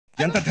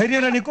ఎంత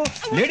ధైర్యం నీకు?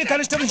 లేడీ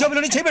కానిస్టేబుల్ జాబ్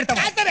లోనే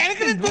చేపెడతావా?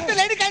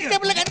 లేడీ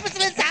కానిస్టేబుల్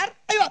కనిపించలేదు సార్.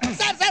 అయ్యో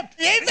సార్ సార్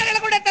ఏం సార్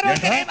ఇలా కొడతారు?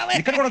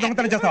 ఇక్కడ కూడా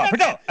దొంగతనం చేస్తావా?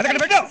 పెట్టు అక్కడ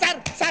పెట్టు. Sir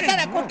sir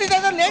sir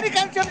కొట్టిదో lady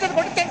constable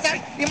కొట్టించాను sir.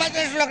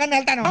 Imagination లో కన్నా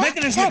వెళ్తాను.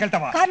 ఇమాజినేషన్ లోకి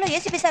వెళ్తావా? కార్లో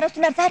ఏసీపీ సార్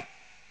వస్తున్నారు సార్.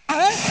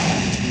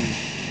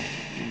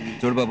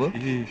 చూడు బాబు,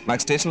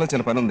 మాకు స్టేషన్ లో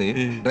చిన్న పని ఉంది.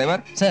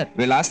 డ్రైవర్ సార్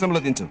వీళ్ళ ఆశ్రమంలో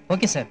దించు.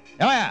 Okay sir.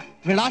 ఏమయ్యా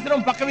వీళ్ళ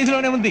ఆశ్రమం పక్క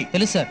వీధిలోనే ఉంది.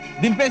 తెలుసు సార్.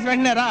 దింపేసి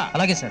వెంటనే రా.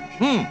 అలాగే సార్.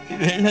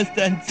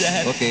 వెళ్ళొస్తాను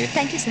sir. Okay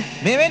thank you sir.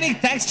 మేమే నీకు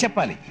థ్యాంక్స్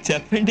చెప్పాలి.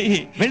 చెప్పండి.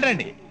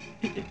 వెళ్ళండి.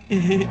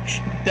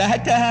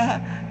 టాటా.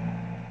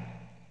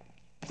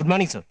 Good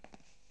morning sir.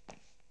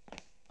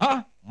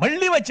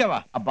 మళ్ళీ వచ్చావా?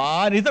 అబ్బా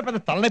నీతో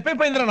పెద్ద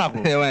తలనొప్పైపోయిందిరా నాకు.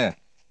 ఏమయ్యా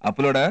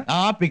అప్పులోడా?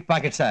 Pick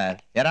pocket sir.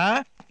 ఎరా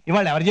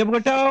ఇవాళ ఎవరు జేబు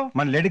కొట్టావు?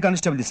 మన lady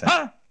constable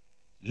sir.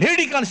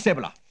 Lady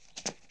కానిస్టేబులా?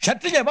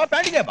 Shirt Zeba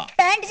pant Zeba?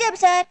 Pant జేబు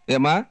సార్.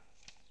 ఏమా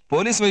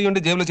పోలీస్ వెయ్యి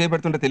ఉండి జేబులో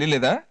చేపెడుతుంటే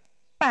తెలియలేదా?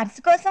 పర్స్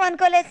కోసం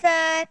అనుకోలేదు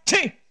సార్.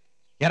 ఛీ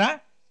ఎరా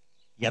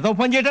ఏదో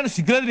పని చేయడానికి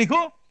సిగ్గులేదు నీకు?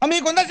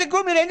 మీకుందా సిగ్గు?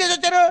 మీరు ఏం చేసి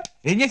వచ్చారు?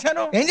 ఏం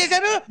చేశాను? ఏం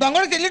చేశారు?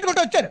 దొంగలు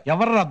చెల్లించుకుంటూ వచ్చారు.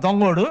 ఎవర్రా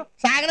దొంగోడు?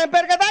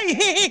 సాగనంపారు కదా.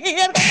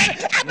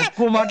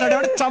 ఎక్కువ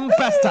మాట్లాడేవాడు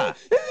చంపేస్తా.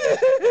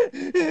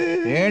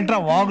 ఏంట్రా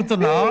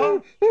వాగుతున్నావు?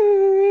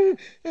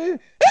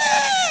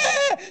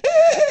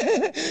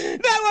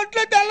 నా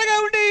ఒంట్లో తెల్లగా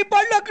ఉండే ఈ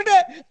పళ్ళు ఒక్కటే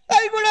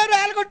అవి కూడా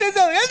రాళ్ళు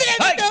కొట్టేశావు.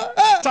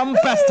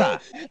 చంపేస్తా.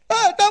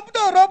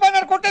 చంపుతావు.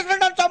 రూపాయలు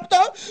కొట్టేసినాడు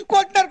చంపుతావు.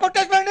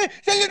 కొట్టేసినాడు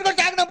చెల్లించి కూడా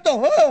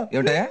సాగనంపుతావు.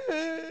 ఏమిటయా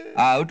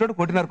ఆ అవుతాడు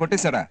కొట్టినారు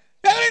కొట్టేశాడా?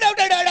 ఎవరైనా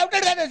అవుతాడు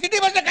కాదు. సిటీ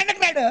బస్ లో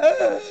కండక్టర్.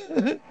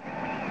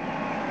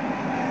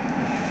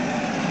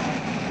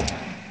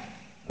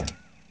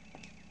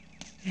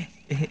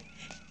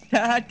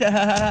 టాటా.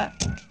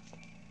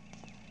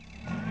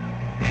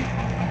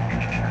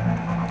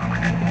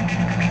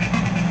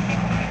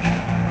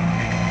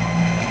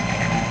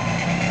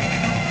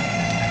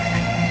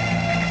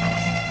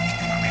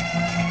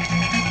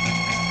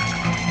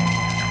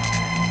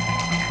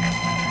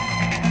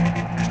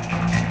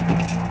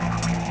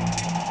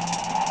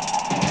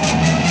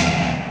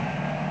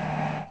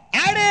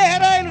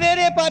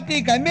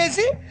 పార్టీకి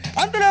అమ్మేసి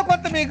అందులో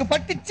కొంత మీకు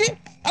పట్టించి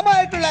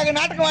అమాయకుల్లాగా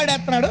నాటకం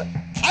ఆడేస్తున్నాడు.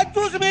 అది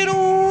చూసి మీరు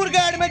ఊరికే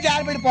ఆడి మీద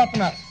జారి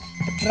పడిపోతున్నారు.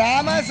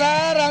 డ్రామా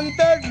సార్ అంత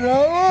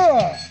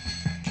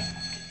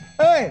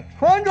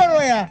ఫోన్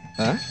చూడబోయా.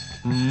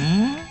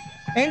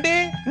 ఏంటి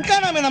ఇంకా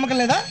నా మీద నమ్మకం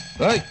లేదా?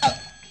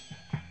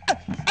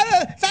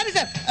 Sorry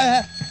sir.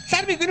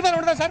 సార్ మీకు యూనిఫామ్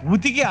ఉండదా సార్?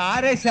 ఉతికి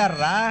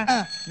ఆరేశారా?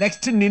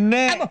 నెక్స్ట్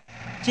నిన్నే.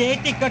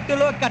 చేతి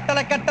కట్టులో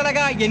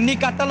కట్టలుగా ఎన్ని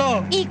కట్టలో?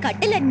 ఈ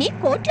కట్టెలన్నీ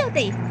కోట్లు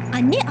అవుతాయి.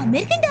 అన్ని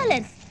అమెరికన్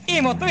డాలర్స్. ఈ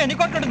మొత్తం ఎన్ని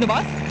కోట్లు ఉంటుంది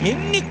బాస్?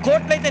 ఎన్ని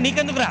కోట్లయితే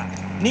నీకెందుకురా?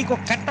 నీకు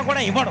కట్ట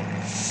కూడా ఇవ్వడం.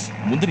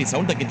 ముందు నీ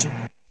సౌండ్ తగ్గించు.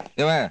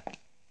 ఏమయ్యా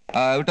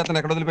ఆ అవుటతను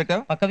ఎక్కడ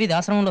వదిలిపెట్టావు? పక్క వీధి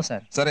ఆశ్రమంలో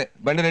సార్. సరే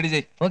బండి రెడీ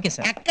చేయి. Okay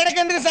sir.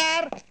 అక్కడికెందుకు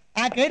సార్?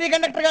 ఆ కేరీ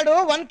కండక్టర్ గాడు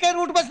 1K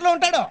రూట్ బస్ లో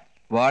ఉంటాడు.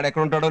 వాడు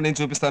ఎక్కడ ఉంటాడో నేను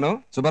చూపిస్తాను.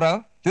 సుబ్బారావు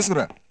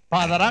తీసుకురా.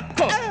 పాదరా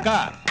కుక్క.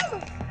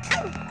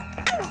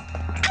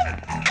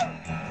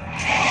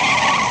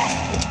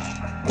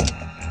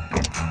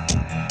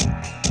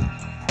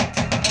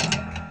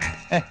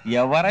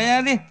 ఎవరయ్యా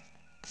అది?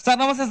 సార్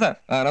నమస్తే సార్.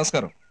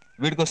 నమస్కారం.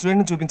 వీడికి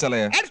స్టూడెంట్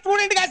చూపించాలయ్యా.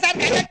 స్టూడెంట్ గా సార్.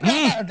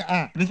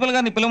 ప్రిన్సిపల్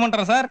గారిని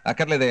పిలవమంటారా సార్?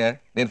 అక్కర్లేదయ్యా,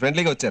 నేను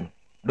ఫ్రెండ్లీగా వచ్చాను.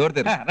 డోర్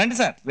తెరు. రండి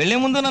సార్. వెళ్లే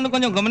ముందు నన్ను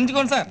కొంచెం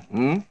గమనించుకోండి సార్.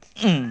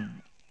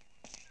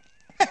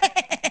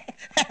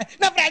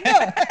 నా ఫ్రెండ్.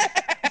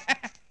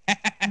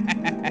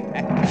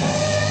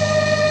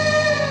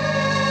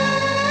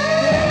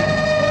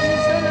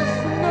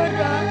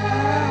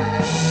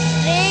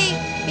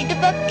 ఇటు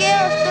పక్కే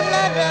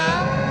వస్తున్నారా?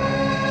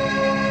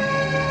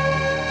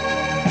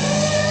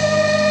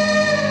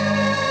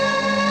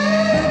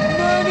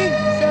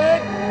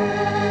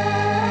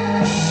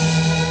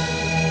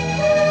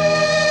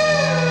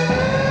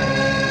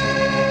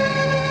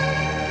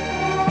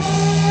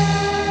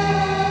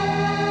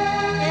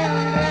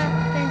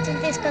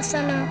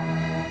 తీసుకొస్తాను.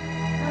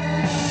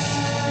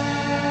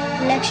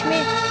 లక్ష్మి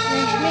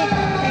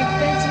రెడ్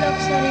పెన్సిల్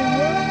ఒకసారి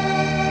ఇవ్వు.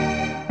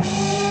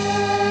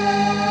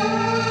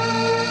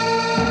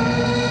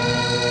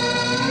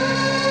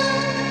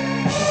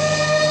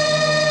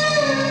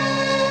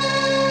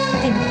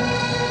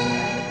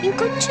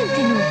 ఇంకొంచెం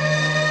తిను.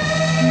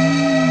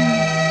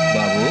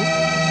 బాబు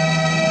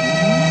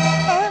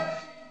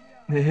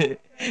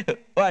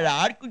వాడు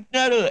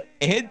ఆడుకుంటున్నాడు.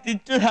 ఏం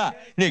తింటున్నా?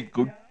 నీ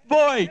గుడ్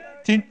బాయ్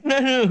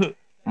తింటున్నాను.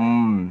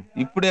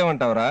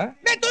 ఇప్పుడేమంటావురా?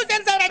 నేను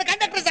చూశాను సార్. ఆడ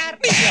కండక్టర్ సార్.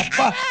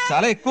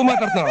 చాలా ఎక్కువ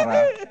మాట్లాడుతున్నావురా.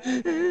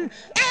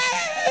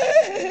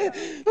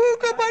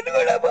 ఇంకో పని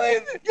కూడా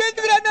పోయింది.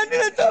 ఎందుకురా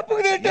నన్ను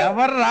చంపుకునేట్టు?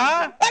 ఎవర్రా?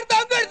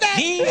 దొంగడు సార్.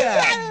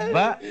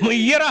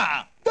 ముయ్యరా.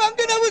 దొంగ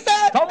నువ్వు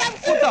sir.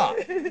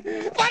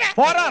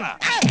 పోరానా?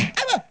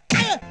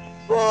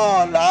 Oh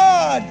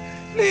lord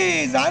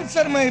please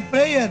answer my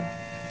prayer.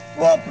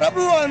 ఓ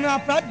ప్రభువా నా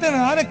ప్రార్థన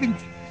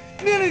ఆలకించు.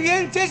 నేను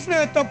ఏం చేసినా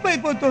తప్పు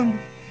అయిపోతుంది.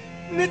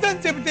 నిజం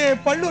చెబితే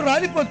పళ్ళు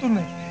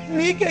రాలిపోతున్నాయి.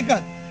 నీకే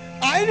కాదు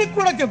ఆయనకి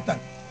కూడా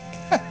చెప్తాను.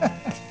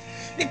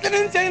 ఇక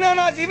నుంచి అయినా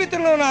నా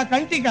జీవితంలో నా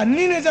కంటికి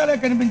అన్ని నిజాలే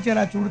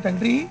కనిపించేలా చూడు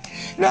తండ్రి.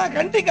 నా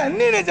కంటికి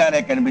అన్ని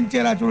నిజాలే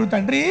కనిపించేలా చూడు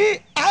తండ్రి.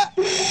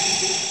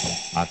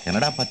 ఆ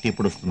కెనడా పార్టీ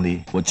ఎప్పుడు వస్తుంది?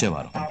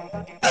 వచ్చేవారం.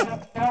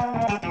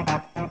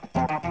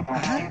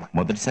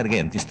 మొదటిసారిగా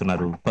ఎంత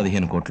ఇస్తున్నారు?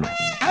 15 కోట్లు.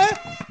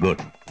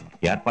 గుడ్.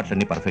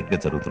 ఏర్పాట్లన్నీ పర్ఫెక్ట్ గా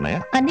జరుగుతున్నాయా?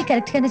 అన్ని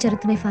కరెక్ట్ గానే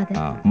జరుగుతున్నాయి ఫాదర్.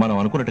 మనం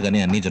అనుకున్నట్టుగానే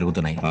అన్ని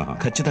జరుగుతున్నాయి.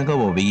 ఖచ్చితంగా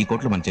ఓ 1000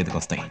 కోట్లు మన చేతికి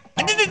వస్తాయి.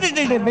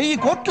 1000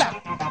 కోట్ల?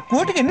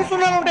 కోటికి ఎన్ని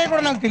సున్నాలు ఉంటాయో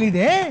కూడా నాకు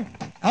తెలియదే.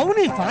 అవును,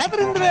 ఈ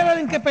ఫాదర్ ఇందులో ఎలా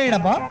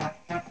ఇంకెప్పాడబ్బా?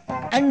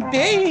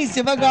 అంటే ఈ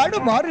శివగాడు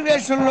మారు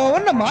వేషంలో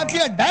ఉన్న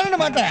మాఫియా డాన్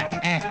అన్నమాట.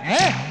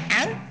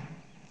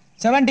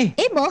 70.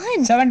 ఏ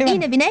మోహన్, 71.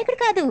 ఈయన వినాయకుడు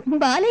కాదు,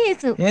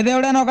 బాలయేసు. ఏ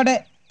దేవుడైనా ఒకటే,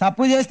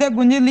 తప్పు చేస్తే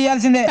గుంజీలు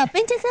తీయాల్సిందే.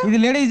 తప్పేం చేసావు? ఇది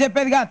లేడీస్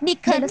చెప్పేది కాదు. నీ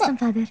కర్మ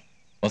ఫాదర్.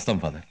 వస్తాం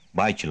father.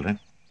 Bye children.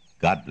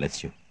 God bless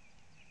you.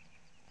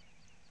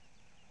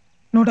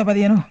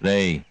 115.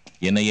 రేయ్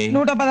ఎన్నయ్యే?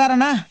 116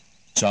 అన్నా.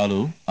 చాలు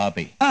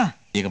ఆపే.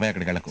 ఇకపై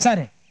అక్కడికి వెళ్ళకు.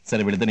 సరే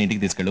సరే, వీళ్ళిద్దరిని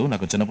ఇంటికి తీసుకెళ్ళు.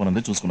 నాకు చిన్న పని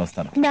ఉంది, చూసుకుని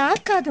వస్తాను.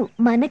 నాకు కాదు,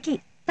 మనకి.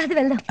 పది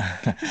వెళ్దాం.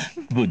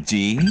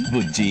 బుజ్జి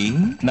బుజ్జి,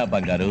 నా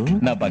బంగారు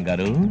నా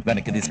బంగారు,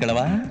 వెనక్కి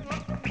తీసుకెళ్ళవా?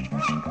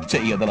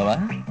 చెయ్యదలవా?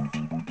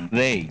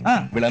 రేయ్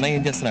వీళ్ళన్నా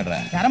ఏం చేస్తున్నాడు రా?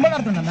 క్యారమ్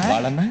ఆడుతుండన్నా.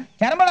 వాళ్ళన్నా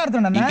క్యారమ్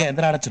ఆడుతుండన్నా. ఇంకా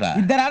ఎంత ఆడొచ్చురా?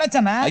 2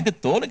 ఆడొచ్చన్నా. అయితే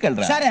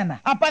తోలుకెళ్ళరా. సరే అన్న,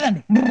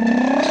 పదండి.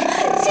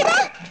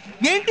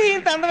 ఏంటి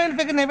ఇంత అందమైన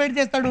ఫిగర్ నెవేట్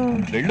చేస్తాడు?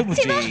 వెళ్ళు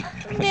బుజ్జి.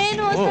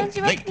 నేను వస్తాను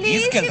శివ, ప్లీజ్.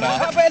 తీసుకెళ్ళరా.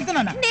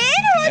 వెళ్తున్నా.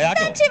 నేను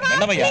వస్తాను శివ,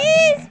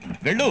 ప్లీజ్.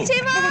 వెళ్ళు.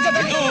 Shiva,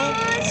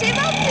 Shiva,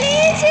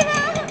 please Shiva.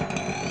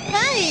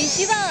 Hi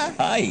Shiva.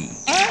 Hi.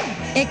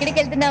 ఎక్కడికి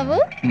వెళ్తున్నావు?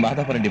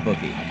 మాదాపురం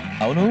డిపోకి.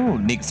 అవును,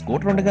 నీకు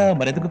స్కూటర్ ఉండగా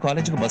మరెందుకు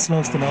కాలేజీకి బస్సులో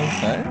వస్తున్నావు?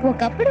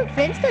 ఒకప్పుడు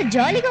ఫ్రెండ్స్ తో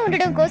జాలీగా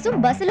ఉండడం కోసం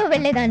బస్సులో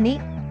వెళ్లేదాన్ని.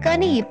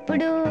 కానీ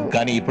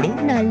ఇప్పుడు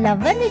నా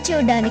లవ్వర్ ని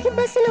చూడడానికి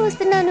బస్సులో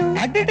వస్తున్నాను.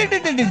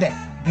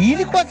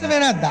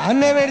 దీనికోసమేనా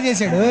దాన్నే వేడి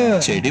చేశాడు?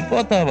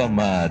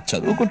 చెడిపోతావమ్మా,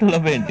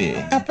 చదువుకుంటున్నావేంటి?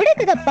 అప్పుడే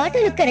కదా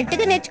పాటలు కరెక్ట్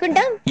గా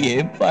నేర్చుకుంటాం.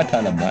 ఏం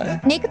పాఠాలమ్మా?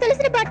 నీకు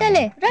తెలిసిన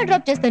పాఠాలే.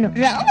 డ్రాప్ చేస్తాను.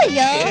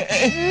 రావయ్యా.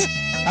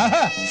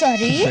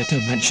 సారీ.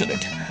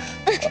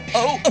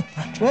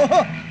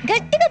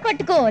 గట్టిగా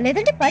పట్టుకో,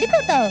 లేదంటే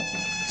పడిపోతావు.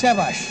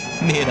 శభాష్.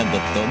 నేనంత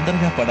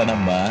తొందరగా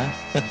పడనమ్మా.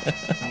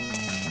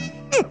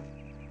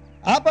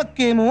 ఆ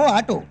పక్కేమో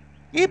ఆటో,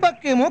 ఈ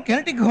పక్కేమో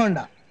కెనటిక్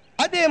హోండా.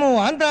 అదేమో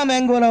ఆంధ్రా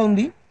మ్యాంగోలా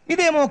ఉంది,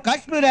 ఇదేమో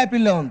కాశ్మీర్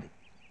యాపిల్లా ఉంది.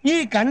 ఈ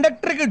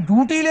కండక్టర్కి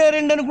డ్యూటీలే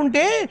 2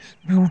 అనుకుంటే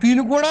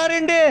డ్యూటీలు కూడా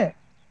 2.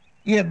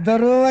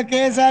 ఇద్దరూ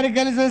ఒకేసారి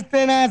కలిసి వస్తే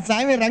నా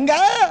స్వామి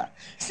రంగా,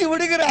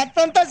 శివుడికి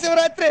రాత్రంతా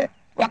శివరాత్రి.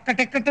 ఒక్క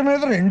టికెట్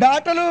మీద 2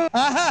 ఆటలు.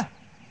 ఆహా,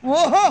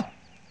 ఓహో,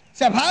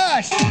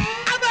 శభాష్.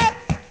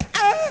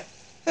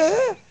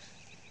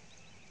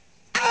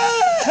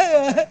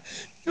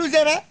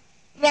 చూసారా,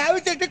 రావి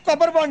చెట్టు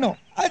కొబ్బరి బొండం,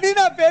 అది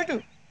నా పేటు.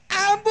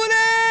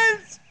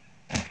 అంబులెన్స్.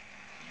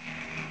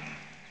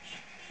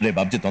 రే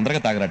బాబ్జీ, తొందరగా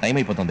తాగరా, టైం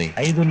అయిపోతుంది.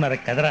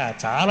 5:30 కదరా,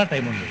 చాలా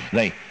టైం ఉంది.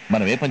 రై,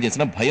 మనం ఏ పని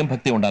చేసినా భయం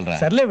భక్తి ఉండాలిరా.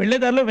 సర్లే,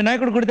 వెళ్లేదారిలో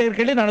వినాయకుడి గుడి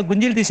దగ్గరికి వెళ్ళి 4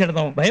 గుంజీలు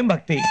తీసేద్దాం. భయం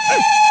భక్తి.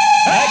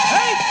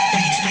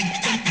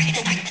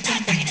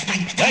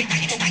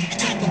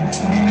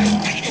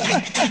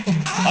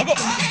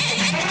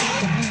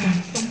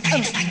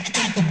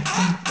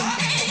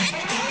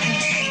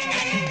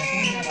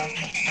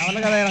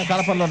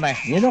 చాలా పనులు ఉన్నాయి,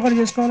 ఏదో ఒకటి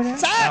చేసుకోవాలి.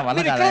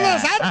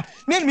 సార్,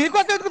 నేను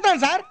మీకోసం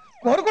వెతుకుతాను సార్.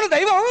 కోరుకున్న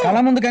దైవం కళ్ళ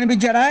ముందు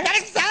కనిపించాడా?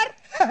 సార్,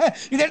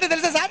 ఇదేంటో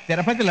తెలుసా సార్?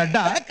 తిరుపతి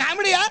లడ్డా.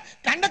 కామెడీయా?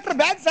 Conductor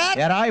bag sir.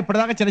 ఎరా,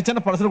 ఇప్పటిదాకా చిన్న చిన్న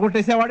పరుసలు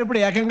కొట్టేసేవాడు, ఇప్పుడు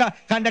ఏకంగా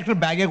కండక్టర్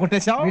బ్యాగే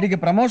కొట్టేసావు. వీడికి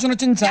ప్రమోషన్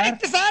వచ్చింది సార్.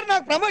 సార్,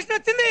 నాకు ప్రమోషన్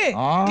వచ్చింది.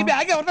 ఈ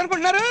బ్యాగ్ ఎవరు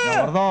అనుకుంటున్నారు?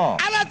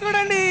 అలా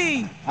చూడండి.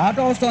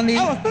 ఆటో వస్తుంది,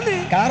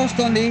 కార్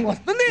వస్తుంది,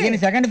 ఈయన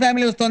సెకండ్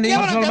ఫ్యామిలీ వస్తుంది.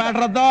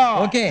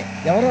 ఓకే,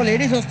 ఎవరో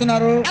లేడీస్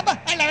వస్తున్నారు.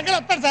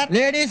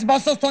 లేడీస్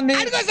బస్ వస్తుంది.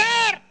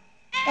 సార్,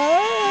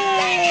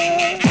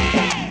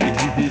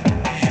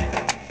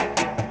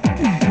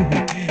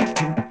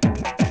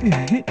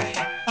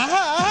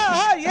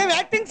 ఏం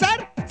యాక్టింగ్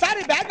సార్. సార్,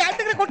 ఈ బ్యాగ్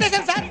యాక్టింగ్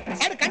కొట్టేశాను సార్.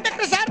 ఆయన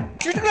కండక్టర్ సార్,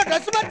 చిటుకులో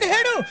డ్రెస్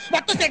మార్చేసాడు,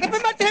 మొత్తం సెటప్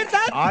మార్చేసాడు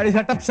సార్. ఆడి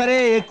సెటప్ సరే,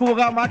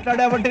 ఎక్కువగా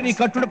మాట్లాడావంటే నీ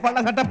కట్టుడు పళ్ళ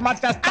సెటప్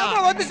మార్చేస్తా.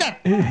 వద్దు సార్,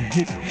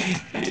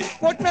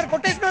 కొట్టినారు,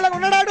 కొట్టేసిన వాళ్ళగా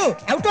ఉన్నాడు.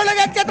 అవుట్ వాళ్ళగా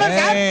యాక్ట్ చేస్తాడు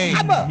సార్.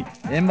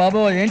 ఏం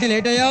బాబు, ఏంటి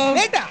లేట్ అయ్యావు?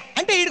 లేటా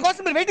అంటే వీడి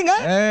కోసం మీరు వెయిటింగ్?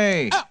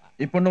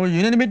 ఇప్పుడు నువ్వు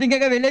యూనియన్ మీటింగ్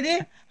వెళ్ళేది?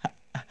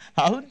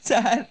 అవును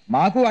సార్,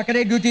 మాకు అక్కడే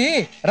డ్యూటీ.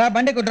 రా,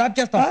 బండికి డ్రాప్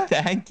చేస్తాం.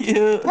 Thank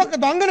you. ఒక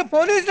దొంగను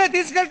పోలీసులే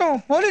తీసుకెళ్ళటం,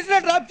 పోలీసులే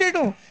డ్రాప్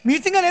చేయటం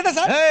మీసింగ్ లేదా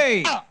సార్?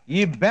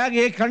 ఈ బ్యాగ్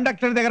ఏ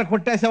కండక్టర్ దగ్గర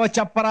కొట్టేసావో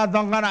చెప్పరా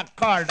దొంగ.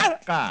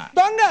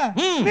 దొంగ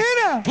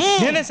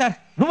నేనే సార్.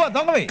 నువ్వు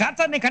దొంగవి కాదు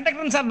సార్, నీ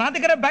కండక్టర్ సార్. నా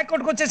దగ్గర బ్యాగ్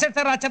కొట్టుకొచ్చేసాడు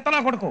సార్, ఆ చెత్త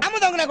నా కొడుకు. అమ్మ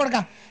దొంగ నా కొడుక.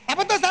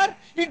 అబద్ధం సార్,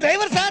 ఈ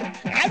డ్రైవర్ సార్,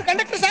 ఆడు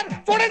కండక్టర్ సార్.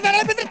 చూడండి సార్,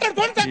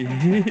 చూడండి సార్.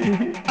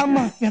 అమ్మ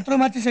ఎంతలో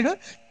మార్చేసాడు,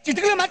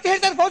 చిటికలో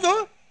మార్చేసాడు సార్ ఫౌజు.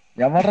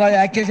 ఎవర్రా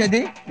యాక్ట్ చేసేది?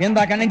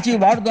 ఇందాక నుంచి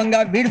వాడు దొంగ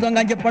వీడు దొంగ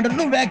అని చెప్పండి,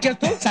 నువ్వు యాక్ట్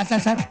చేస్తూ.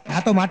 సార్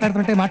నాతో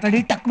మాట్లాడుతుంటే మాట్లాడి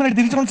టక్కు మీద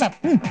తిరిగిపోండి సార్.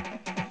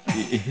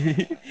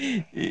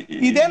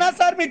 ఇదేనా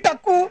సార్ మీ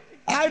టక్కు?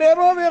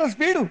 ఆడేమో మీరు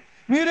స్పీడు,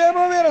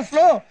 మీరేమో మీరు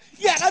స్లో.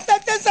 ఎలా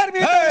తెచ్చేది సార్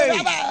మీరు?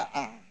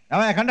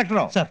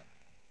 కండక్టర్ సార్,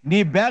 నీ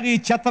బ్యాగ్ ఈ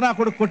చెత్త నా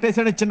కొడుకు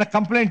కొట్టేసాడు, చిన్న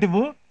కంప్లైంట్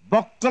ఇవ్వు.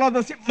 బొక్కలో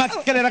దోసి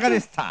మక్కలు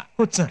ఎరగదీస్తా.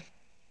 సార్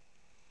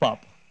పాప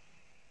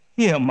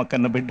ఏ అమ్మ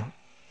కన్న బిడ్డ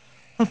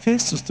ఆ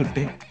ఫేస్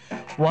చూస్తుంటే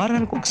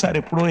వారానికి ఒకసారి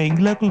ఎప్పుడో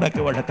ఎంగిలాకులు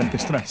నాకేవాళ్ళ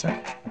కనిపిస్తున్నాడు సార్.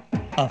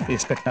 ఆ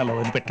ఫేస్ కట్నాలో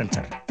వదిలిపెట్టండి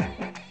సార్.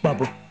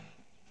 బాబు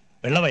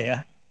వెళ్ళవయ్యా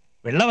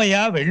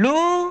వెళ్ళవయ్యా వెళ్ళు.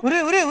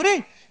 ఒరే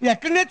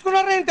ఎక్కడ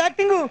నేర్చుకున్నారా ఇంత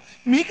యాక్టింగ్?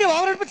 మీకే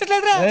ఓవర్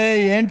అనిపించట్లేదురా?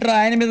 ఏంట్రా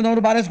ఆయన మీద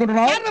నోరు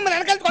బారేసుకుంటున్నావు?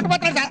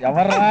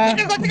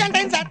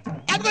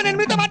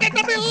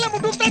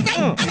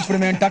 ఇప్పుడు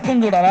మేము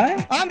టక్కుని చూడాలా?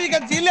 మీకు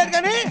అది చేయలేదు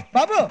కానీ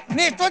బాబు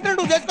నీ ఇష్టం వచ్చినట్టు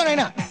నువ్వు చేసుకో.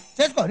 అయినా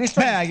చేసుకో నీ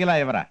ఇష్టం. అగిలా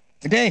ఎవరా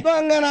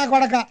నా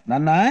కొడక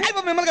నన్నా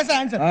మిమ్మల్ని సార్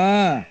ఆన్సర్.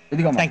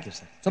 ఇదిగో థ్యాంక్ యూ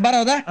సార్.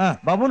 సుబ్బారావుదా?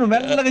 బాబు నువ్వు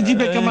మెల్లగా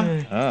జీప్ ఎక్కమ్మా.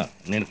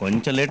 నేను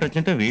కొంచెం లేట్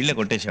వచ్చింటే వీళ్ళే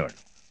కొట్టేసేవాడు.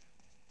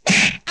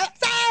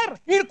 సార్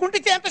ఈ కుంటి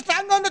ఎంత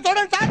స్ట్రాంగ్ గా ఉందో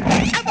చూడండి సార్.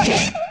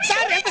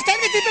 సార్ ఎంత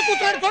స్ట్రాంగ్ గా జీపే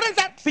కూర్చున్నాడు చూడండి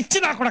సార్. పిచ్చి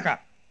నా కొడక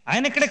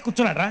ఆయన ఎక్కడే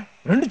కూర్చున్నాడా?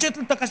 2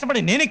 చేతులతో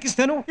కష్టపడి నేను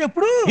ఎక్కిస్తాను.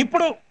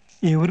 ఇప్పుడు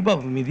ఎవరు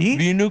బాబు మీది?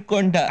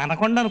 వినుకొండ.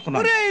 అనకొండ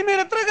అనుకున్నా.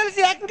 మీరిద్దరూ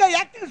కలిసి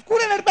యాక్టింగ్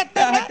స్కూల్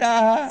నడిపేస్తారు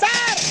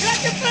సార్. ఇలా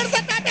చెప్తున్నారు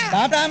సార్.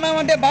 టాటా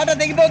అన్నామంటే బాట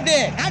తెగిపోద్ది.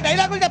 ఆ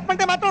డైలాగులు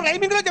చెప్పమంటే మాత్రం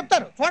రైమింగ్ లో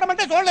చెప్తారు,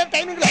 చూడమంటే చూడలేదు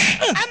టైమింగ్ లో.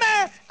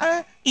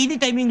 ఇది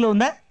టైమింగ్ లో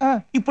ఉందా?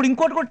 ఇప్పుడు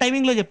ఇంకోటి కూడా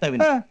టైమింగ్ లో చెప్తావి.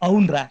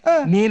 అవునరా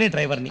నేనే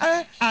డ్రైవర్ ని,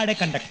 ఆడే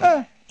కండక్టర్.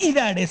 ఇది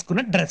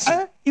ఆడేసుకున్న డ్రెస్.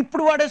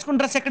 ఇప్పుడు వాడేసుకున్న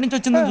డ్రెస్ ఎక్కడి నుంచి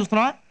వచ్చిందని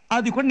చూస్తున్నావా?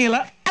 అది కూడా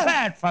నీలా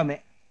ప్లాట్ఫామే.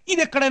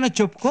 ఇది ఎక్కడైనా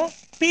చెప్పుకో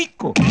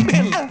పీక్కో.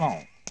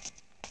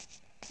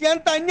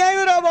 ఎంత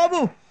అన్యాయం రా బాబు.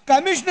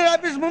 కమిషనర్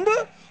ఆఫీస్ ముందు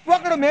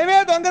ఒకడు మేమే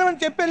దొంగలమని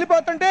చెప్పి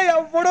వెళ్ళిపోతుంటే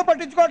ఎవడో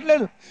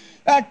పట్టించుకోవట్లేదు.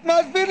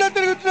 అట్మాస్ఫియర్ లో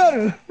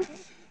తిరుగుతున్నారు.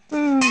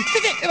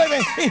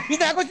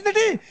 ఇది నాకు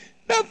వచ్చిందండి.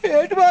 నా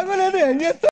పేటు బాగోలేదు. ఏం చేస్తా?